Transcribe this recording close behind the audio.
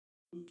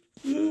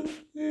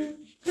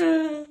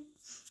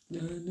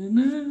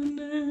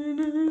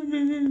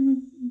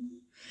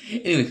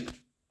Anyways,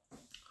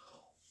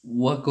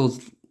 what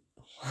goes?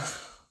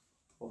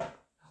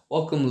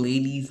 Welcome,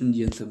 ladies and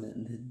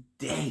gentlemen.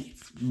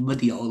 Today's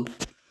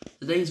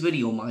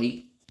video,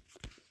 mate.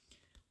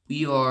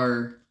 We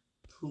are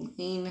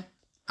playing.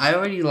 I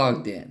already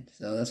logged in,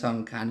 so that's why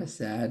I'm kind of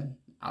sad.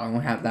 I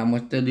don't have that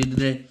much to do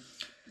today,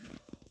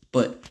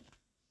 but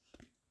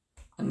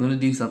I'm gonna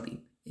do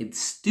something. It's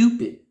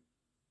stupid,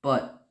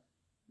 but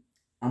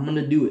I'm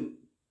gonna do it.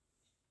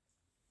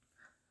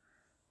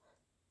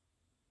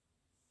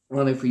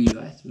 Running for you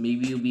guys.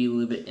 Maybe it'll be a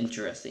little bit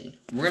interesting.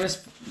 We're gonna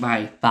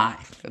buy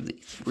 5 of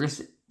these.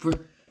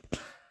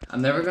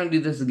 I'm never gonna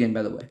do this again,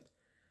 by the way.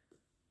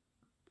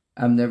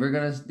 I'm never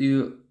gonna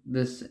do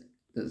this.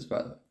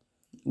 By the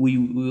way.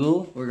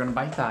 We're gonna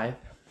buy 5.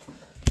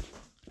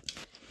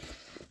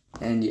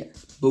 And yeah.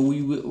 But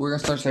we're gonna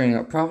start setting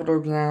up profit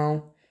orbs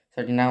now.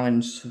 Starting now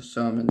and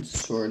some and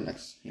store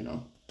next,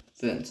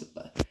 fence.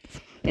 But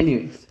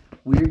anyways,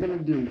 we're gonna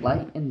do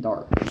light and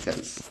dark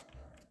because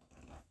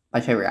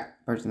my favorite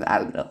person's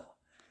out of the middle.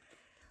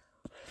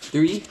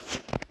 3,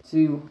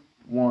 2,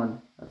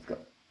 1, let's go.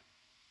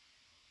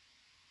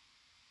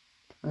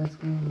 Let's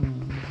go.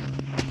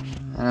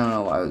 I don't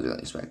know what I was really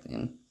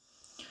expecting.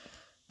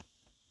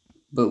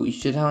 But we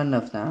should have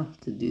enough now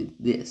to do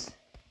this.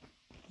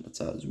 That's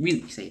what I was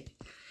really saying.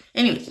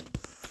 Anyways,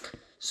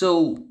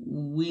 so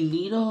we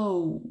need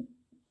a...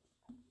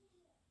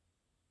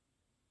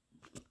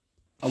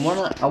 I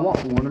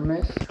want Warner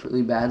Mist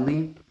really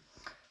badly.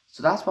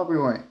 So that's what we're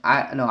wearing.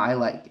 I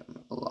like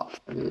him a lot.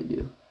 I really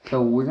do.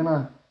 So we're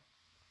gonna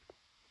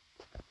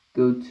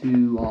go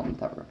to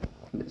Tower.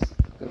 This.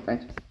 Go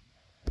right.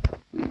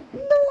 We don't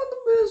want the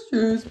best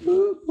choice,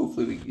 but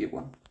hopefully we can get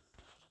one.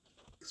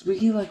 Cause we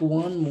get like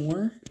one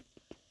more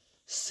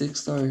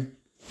 6-star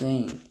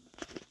thing.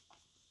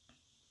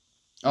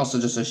 Also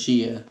just a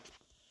Shia,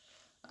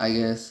 I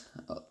guess,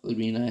 would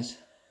be nice.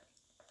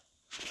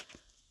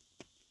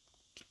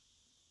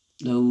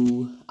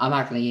 No, I'm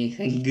not gonna get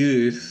anything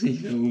good.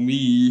 You know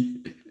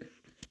me.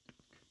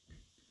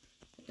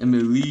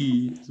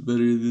 Emily is better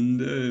than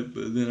that,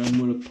 but then I'm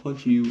gonna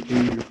punch you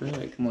in your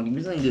back. Come on, give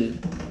me something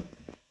good.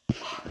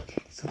 Fuck,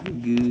 something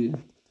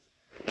good.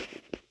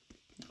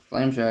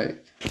 Flame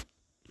Shark.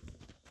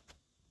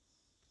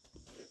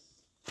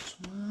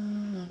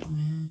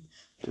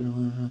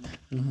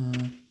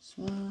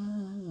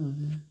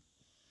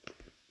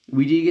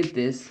 We did get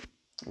this.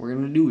 We're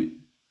gonna do it.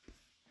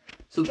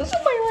 So this is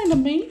my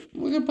random mate.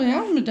 We're gonna play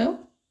Almado.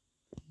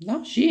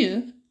 Not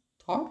Shia.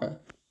 Tara.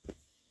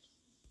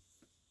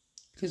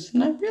 Because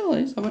then I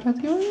realized I would have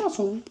to go in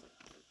muscle.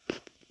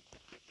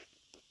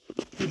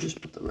 You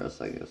just put the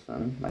rest, I guess,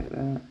 then, like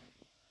that.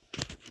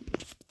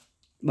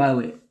 By the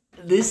way,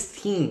 this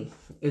team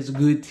is a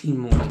good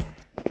team only.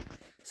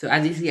 So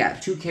as you see, I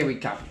have 2 carry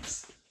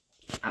copies.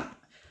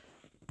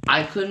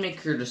 I could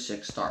make her the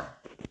 6-star.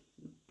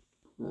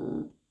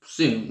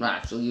 Soon,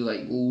 actually.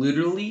 Like,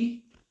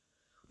 literally,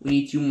 we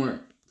need 2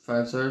 more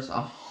 5 stars.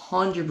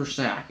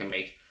 100% I can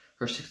make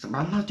her 6-star. But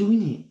I'm not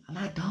doing it. I'm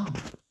not dumb.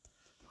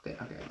 Okay,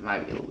 it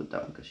might be a little bit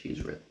dumb because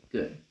she's really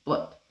good.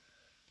 But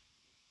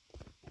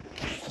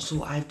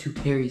also, I have 2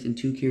 carries and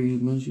 2 carry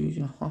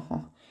emojis.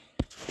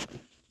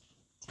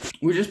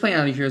 We're just playing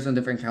out of heroes on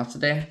different accounts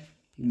today.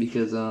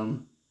 Because,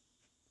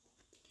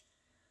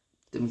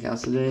 different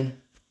accounts today.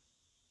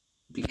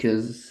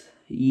 Because,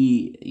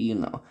 I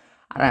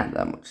don't have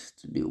that much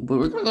to do. But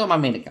we're going to go to my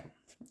main account.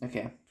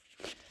 Okay.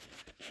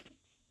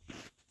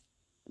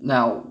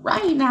 Now,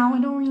 right now, I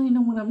don't really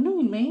know what I'm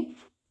doing, man.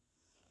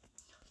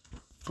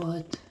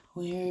 But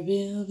we're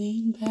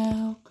building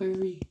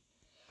Valkyrie.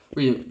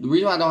 The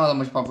reason why I don't have that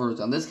much profit orbs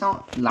on this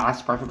account,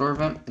 last profit orb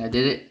event, I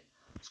did it.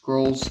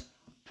 Scrolls.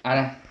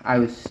 I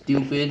was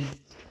stupid.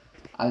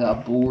 I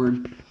got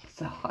bored.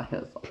 So I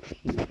was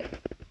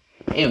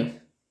anyway,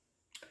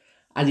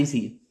 as you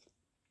see,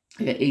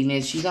 I got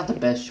Ignis. She's not the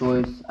best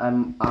choice.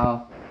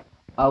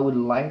 I would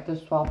like to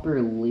swap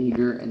her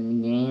later in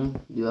the game.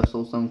 Do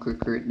also some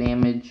crit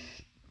damage.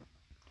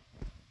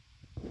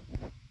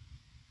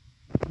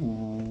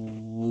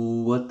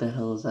 What the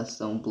hell is that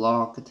stone?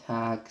 Block,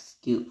 attack,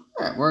 skill.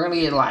 Alright, we're gonna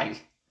get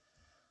like...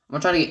 I'm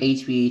gonna try to get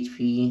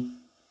HP.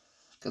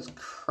 Because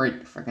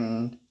crit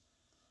freaking...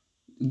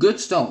 Good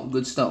stone.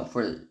 But not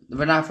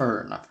for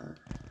her.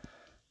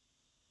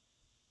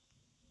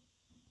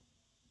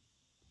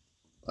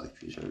 Like,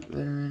 she's better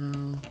right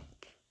now.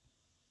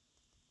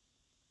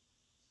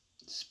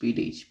 Speed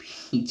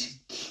HP.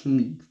 Just give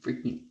me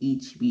freaking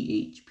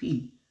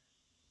HP.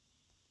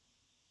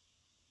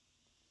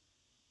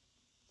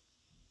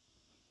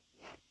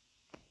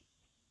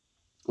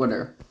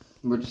 Whatever.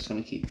 We're just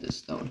gonna keep this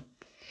stone.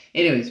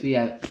 Anyways, we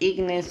have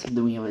Ignis,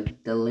 then we have a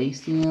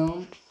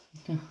Delacium.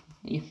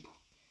 Yep.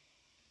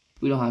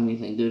 We don't have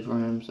anything good for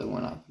him, so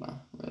we're not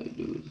gonna really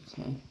do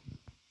anything.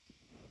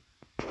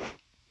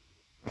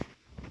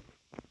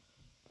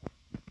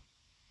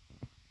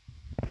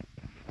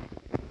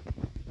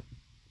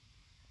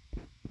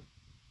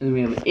 And then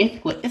we have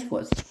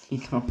Ithquas. You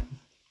know,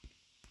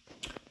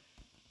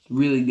 it's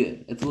really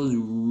good. Ithquas is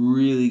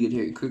really good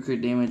here.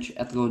 Crit damage,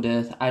 ethical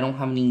death. I don't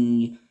have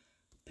any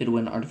pay to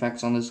win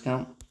artifacts on this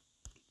account.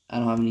 I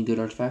don't have any good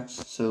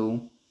artifacts,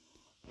 so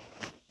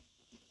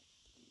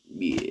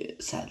yeah,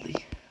 sadly.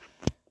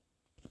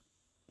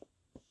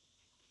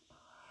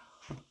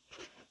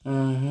 I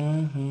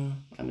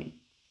mean,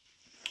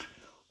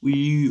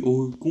 we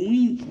are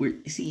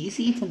going. See,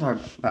 it's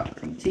hard about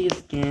see it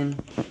again.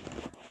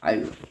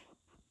 I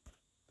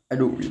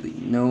don't really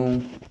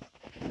know.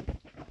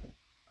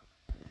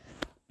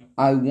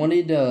 I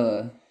wanted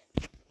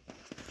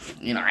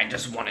you know, I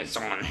just wanted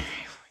someone.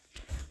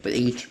 But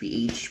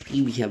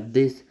HP, we have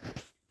this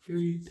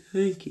very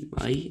tanky,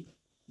 right?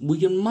 We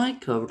can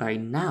Micah right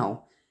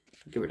now.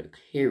 Get rid of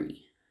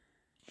Carry.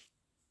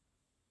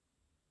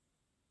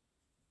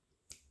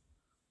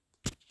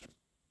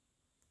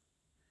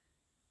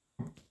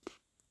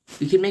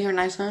 We can make her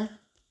 9-star.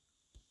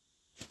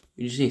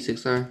 We just need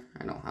 6-star.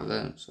 I don't have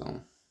that,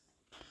 so.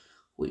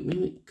 Wait,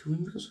 maybe. Can we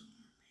make us?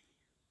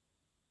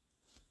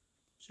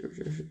 Sure.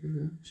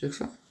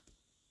 6-star?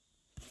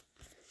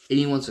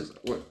 Anyone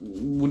 6-star.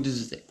 What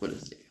does it say? What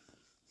does it say?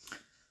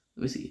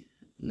 Let me see.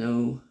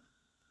 No.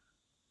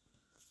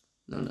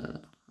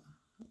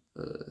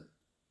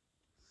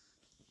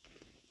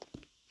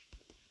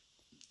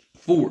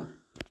 4.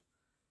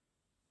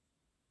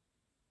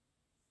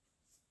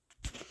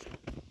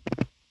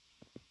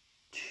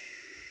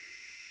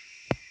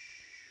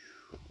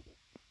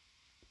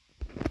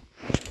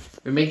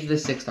 We're making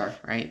this 6-star,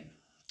 right?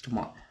 Come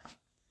on.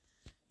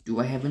 Do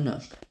I have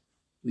enough?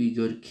 We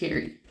go to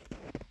Carry.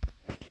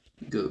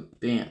 We go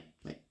bam.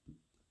 Wait.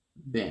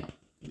 Bam.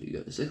 We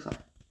go to 6-star.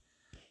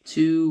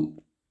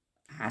 2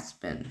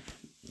 Aspen.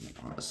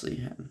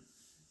 Honestly.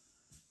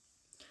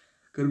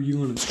 Gotta be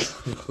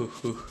honest.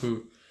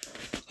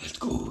 Let's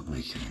go.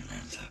 Make it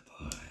that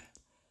boy.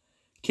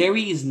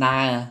 Carrie is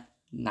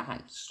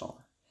 9-star.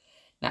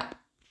 Now,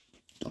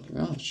 don't get me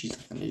wrong, she's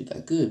not gonna do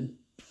that good.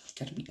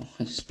 Gotta be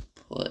honest,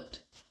 but what?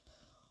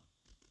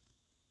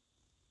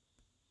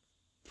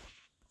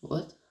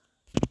 What?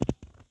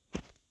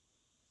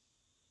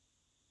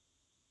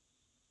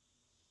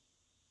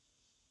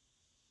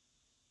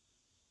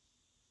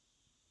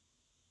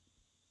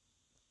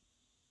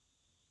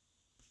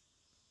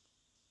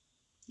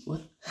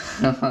 Wait.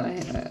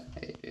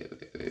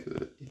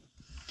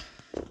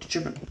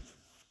 Tripping.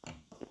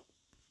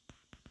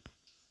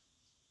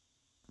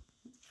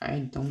 I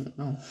don't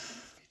know.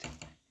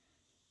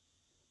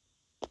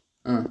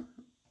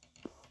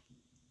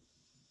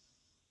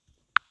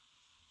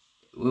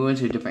 We went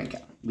to a different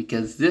account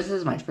because this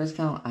is my first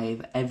account I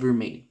have ever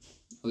made.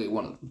 Okay,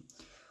 one of them.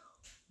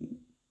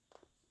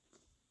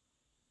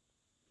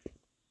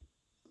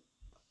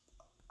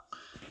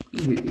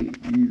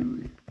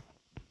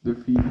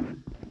 Defeated.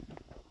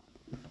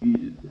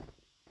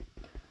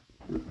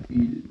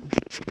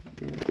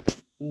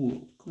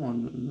 Oh, come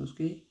on,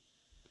 Nosuke.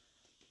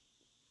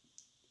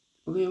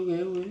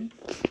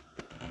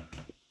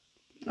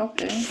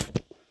 Okay.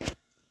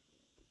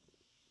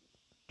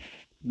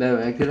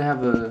 But I could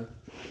have a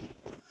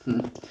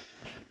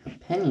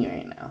penny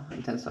right now, a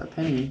 10-star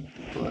penny,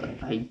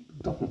 but I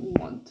don't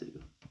want to.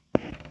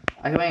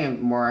 I can make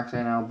it more right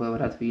now, but it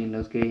would have to be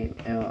Nosuke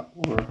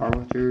or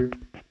Harvester.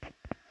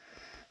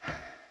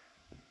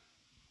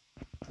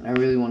 I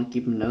really want to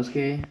keep him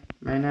Nosuke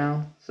right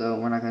now, so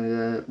we're not gonna do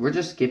that. We're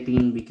just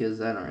skipping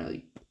because I don't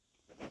really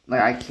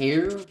like. I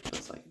care, but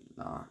it's like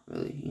not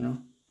really, you know.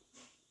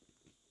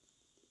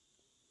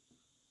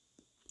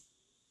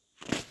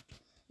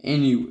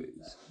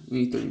 Anyways, we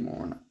need 30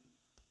 more. Not.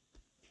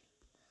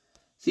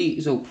 See,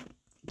 so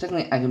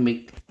technically I can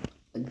make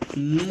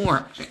more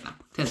actually now.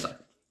 10-star.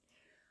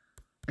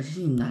 I just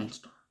need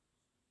 9-star,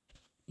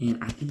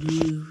 and I can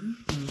do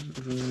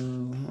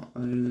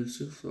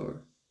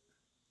 6-star.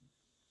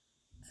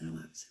 I don't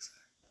have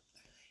 6-star.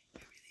 I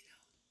really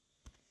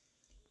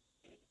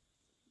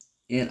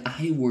don't. And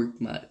I worked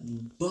my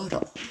butt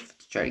off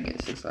to try to get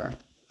a 6-star.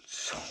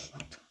 So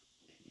long time.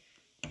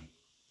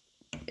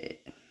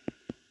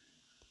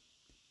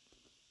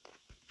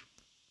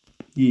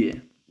 Yeah.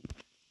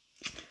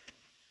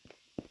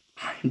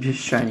 I'm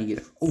just trying to get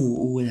it.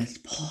 Oh, that's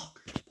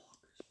Parker.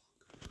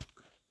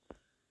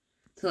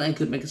 Tell I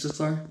could make a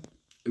 6-star.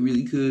 I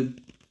really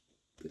could.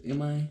 But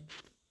am I?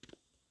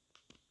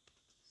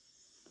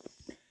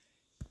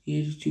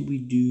 Here's what we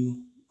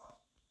do.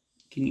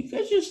 Can you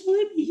guys just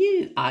let me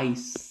get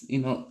ice? You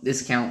know,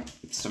 this account,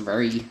 it's a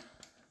very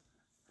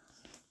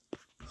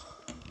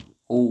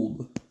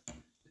old.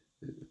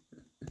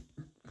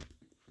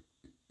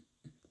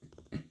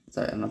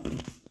 Sorry, I'm not gonna.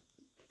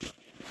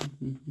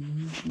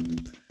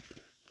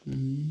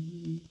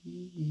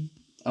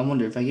 I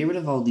wonder if I get rid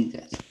of all these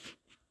guys.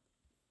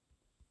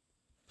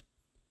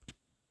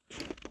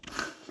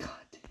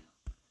 God damn.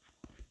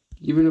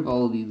 Get rid of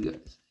all of these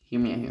guys. Hear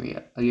me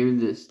out. I'll get rid of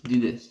this. Do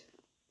this.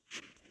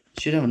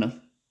 Should have enough.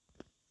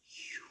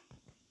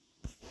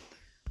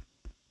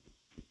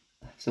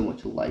 I have so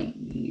much light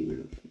you can get rid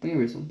of. Get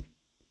rid of some.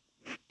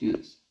 Do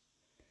this.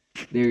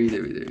 There we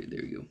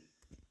go.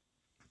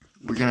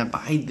 We're gonna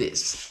buy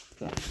this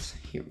once.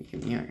 Here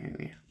we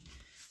are.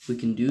 We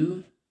can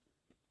do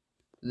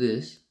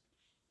this.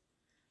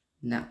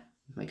 Now,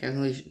 my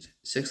calculations.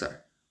 6R.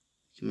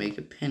 We can make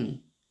a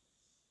penny.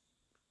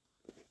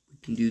 We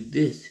can do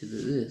this to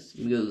this.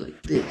 We go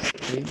like this,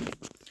 okay?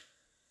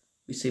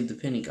 We save the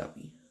penny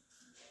copy.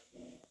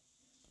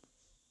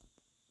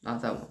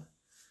 Not that one.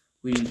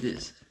 We do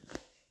this.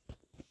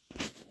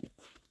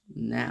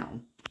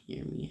 Now,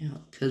 hear me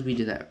out. Because we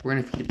did that, we're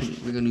gonna feed a penny.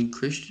 We're gonna do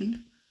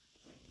Christian.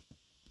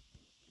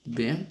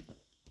 Bam.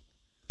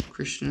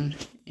 Christian.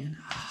 And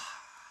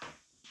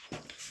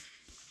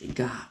it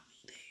got me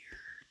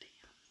there.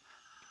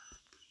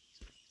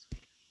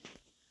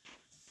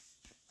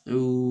 Damn.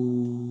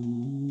 Ooh.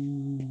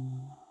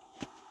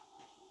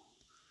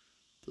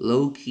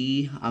 Low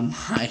key, I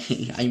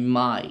might.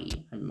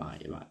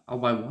 I'll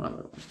buy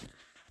one.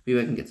 Maybe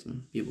I can get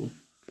some people.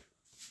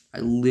 I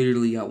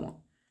literally got one.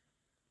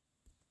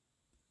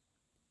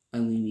 I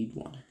only need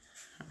one.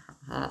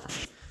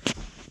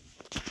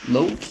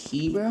 Low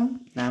key, bro.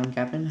 Now I'm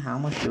capping. How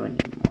much do I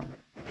need more?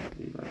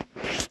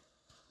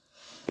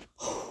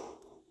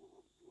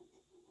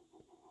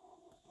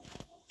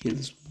 Get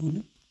this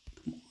one.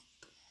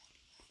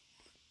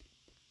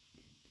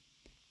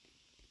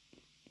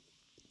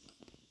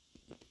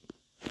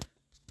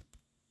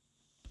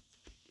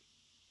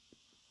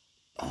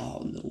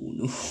 Oh,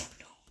 no.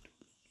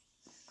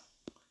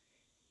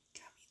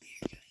 Got me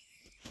there.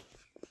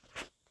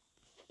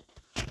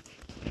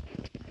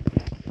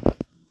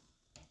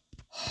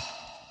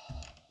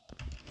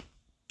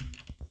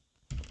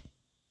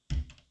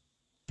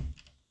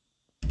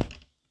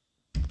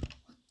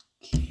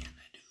 What can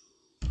I do?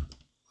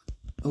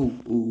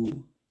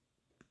 Oh.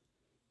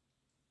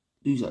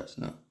 These are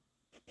no.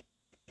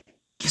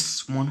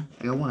 Yes, one.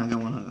 I got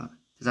one.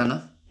 Is that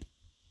enough?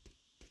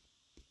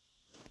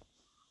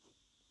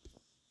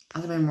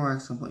 I'll make more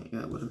at some point.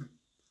 Yeah, whatever.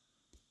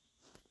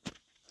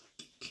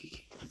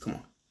 Okay. Come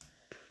on.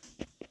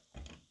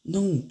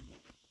 No.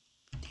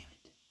 Damn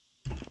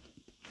it.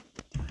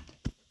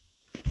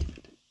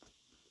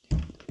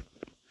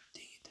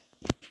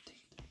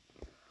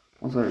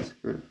 What's that?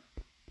 Screw.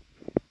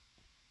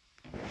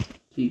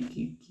 Keep.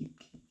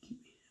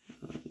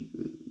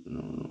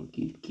 No.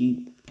 Keep.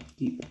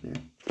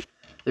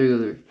 There you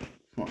go.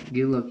 Come on.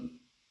 Get lucky.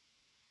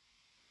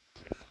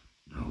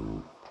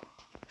 No.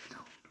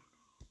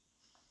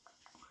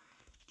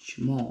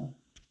 Jamal.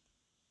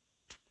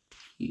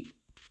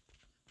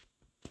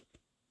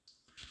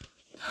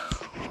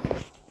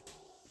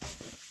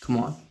 Come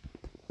on.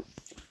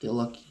 Get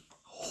lucky.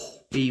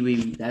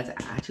 Wait.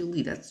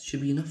 That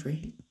should be enough,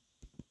 right?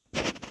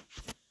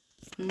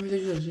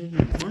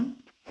 One.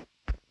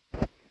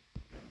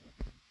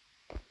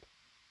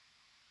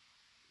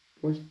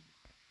 Where's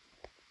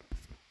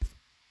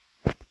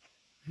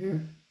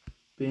here?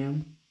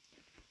 Bam.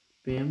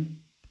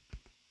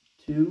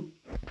 2.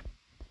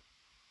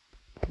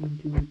 1,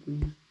 2,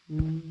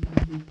 3,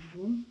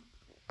 4.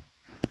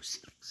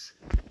 6.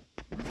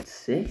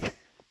 6?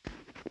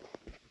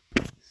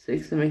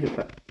 6 to make it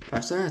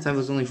 5-star? I thought it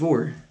was only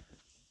 4.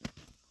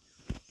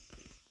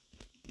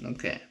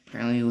 Okay,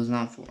 apparently it was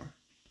not 4.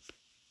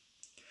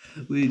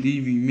 We didn't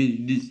even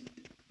make this.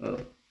 Oh.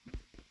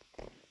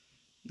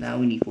 Now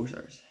we need 4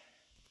 stars.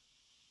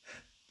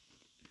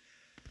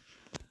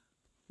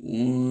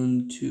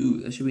 1, 2.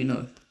 That should be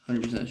enough.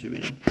 100% should be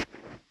enough.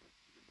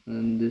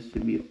 And this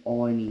should be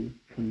all I need.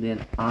 And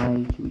then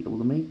I should be able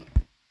to make.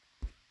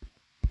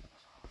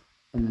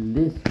 And then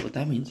this, what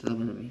that means is I'm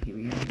gonna make here.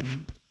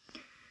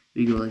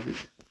 We go like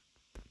this.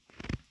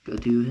 Go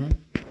 2 ahead.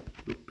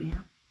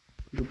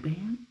 Go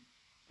bam.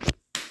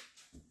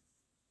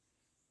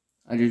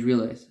 I just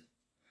realized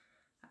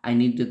I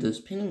needed those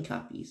pinning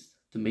copies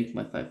to make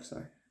my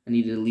 5-star. I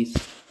needed at least.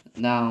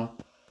 Now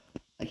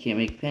I can't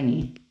make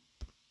penny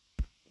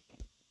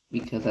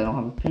because I don't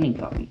have a pinning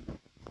copy.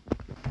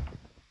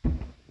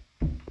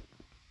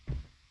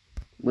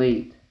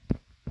 Wait.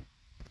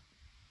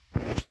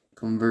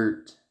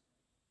 Convert.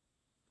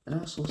 I don't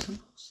have soul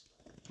symbols.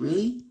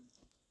 Really?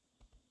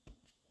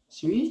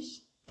 Serious?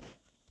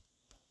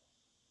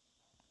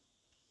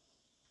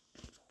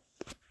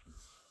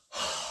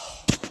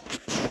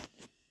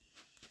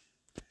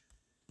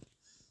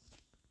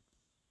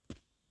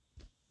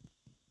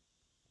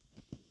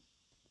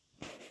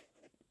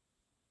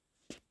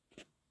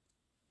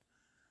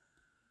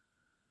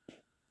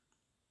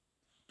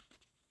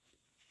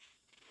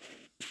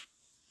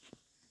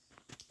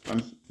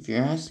 If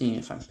you're asking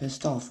if I'm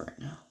pissed off right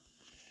now,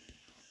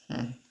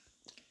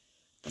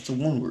 that's a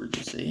one word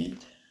to say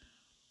it.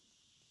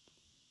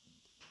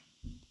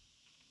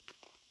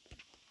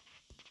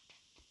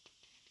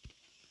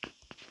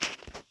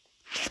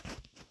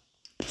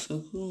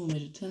 So cool, I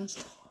made a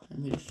 10-star. I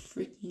made a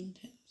freaking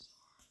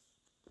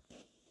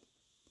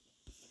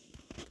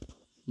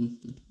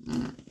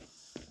 10-star.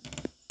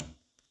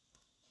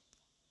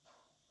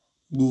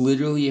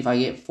 Literally, if I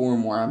get 4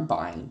 more, I'm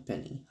buying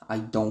penny. I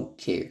don't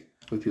care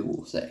what people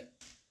will say.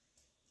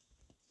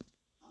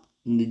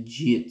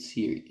 Legit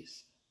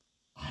serious.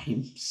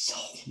 I'm so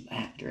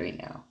mad right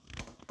now.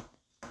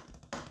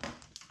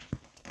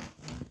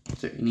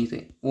 Is there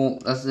anything? Well,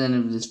 that's the end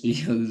of this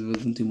video. This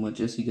wasn't too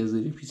much. I'll see you guys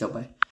later. Peace out. Bye.